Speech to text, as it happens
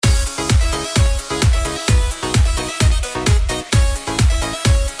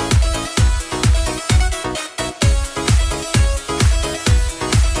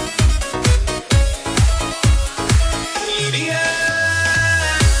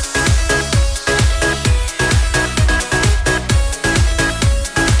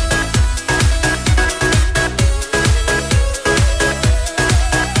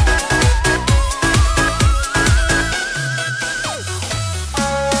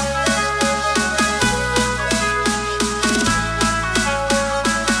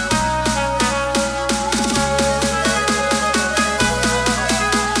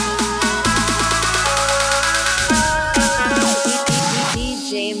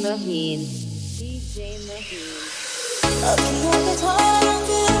Muhin. DJ Muhin. अखियों पे छाया रंग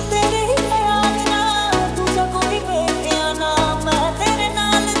तेरे ही ख्याल ना दूजा कोई मेरे ना मैं तेरे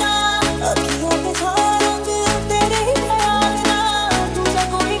नाल ना अखियों पे छाया रंग तेरे ही ख्याल ना दूजा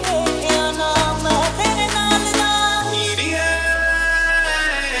कोई मेरे ना मैं तेरे नाल ना हीरिये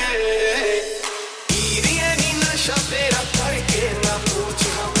हीरिये नी नशा तेरा करके ना पूछ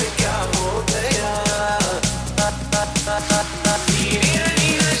हमें क्या हो गया हीरिये नी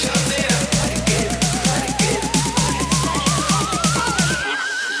नशा तेरा करके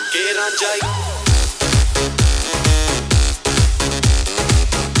केरा जाई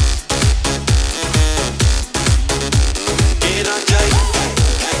केरा जाई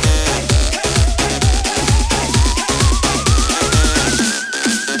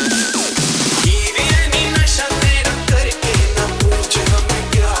हीरिये नी नशा तेरा करके ना पूछ हमें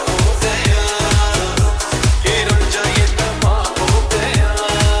क्या हो गया केरा जाई तमा हो गया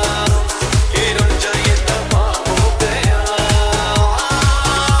केरा जाई तमा हो गया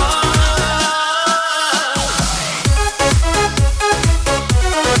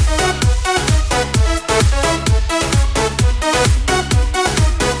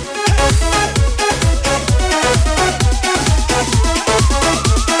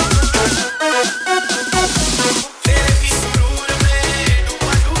तेरे भी सुरूर में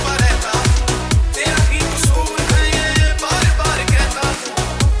डूबा डूबा रहता तेरा भी कसूर है ये बार बार कहता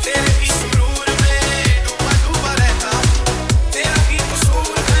तेरे भी सुरूर में डूबा डूबा रहता तेरा भी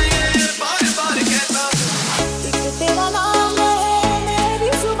कसूर है ये बार बार कहता एक तेरा नाम है मेरी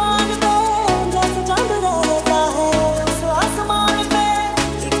जुबान पे जैसे चांद रहता है उस आसमान पे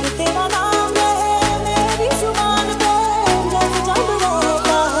एक तेरा नाम है मेरी जुबान पे जैसे चांद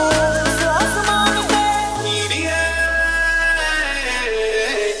रहता है उस आसमान पे हीरिये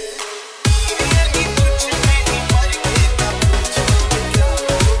हीरिये नी तुझ में ही मर के ना पूछ हमें क्या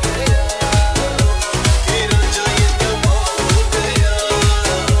हो गया केरा जाई तमा हो गया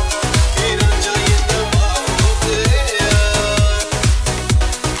केरा जाई तमा हो गया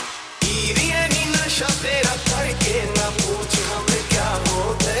हीरिये नी नशा तेरा करके ना पूछ हमें क्या हो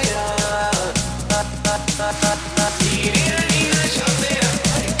गया हीरिये नी नशा तेरा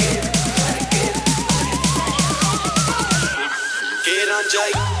करके केरा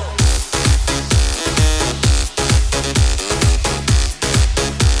जाई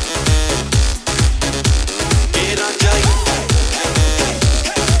केरा जाई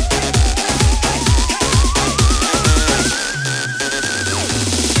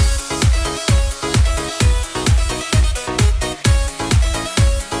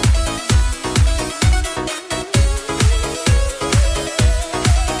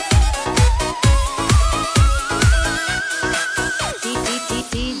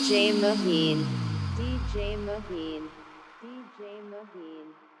DJ Muhin. DJ Muhin. DJ Muhin.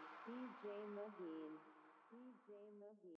 DJ Muhin.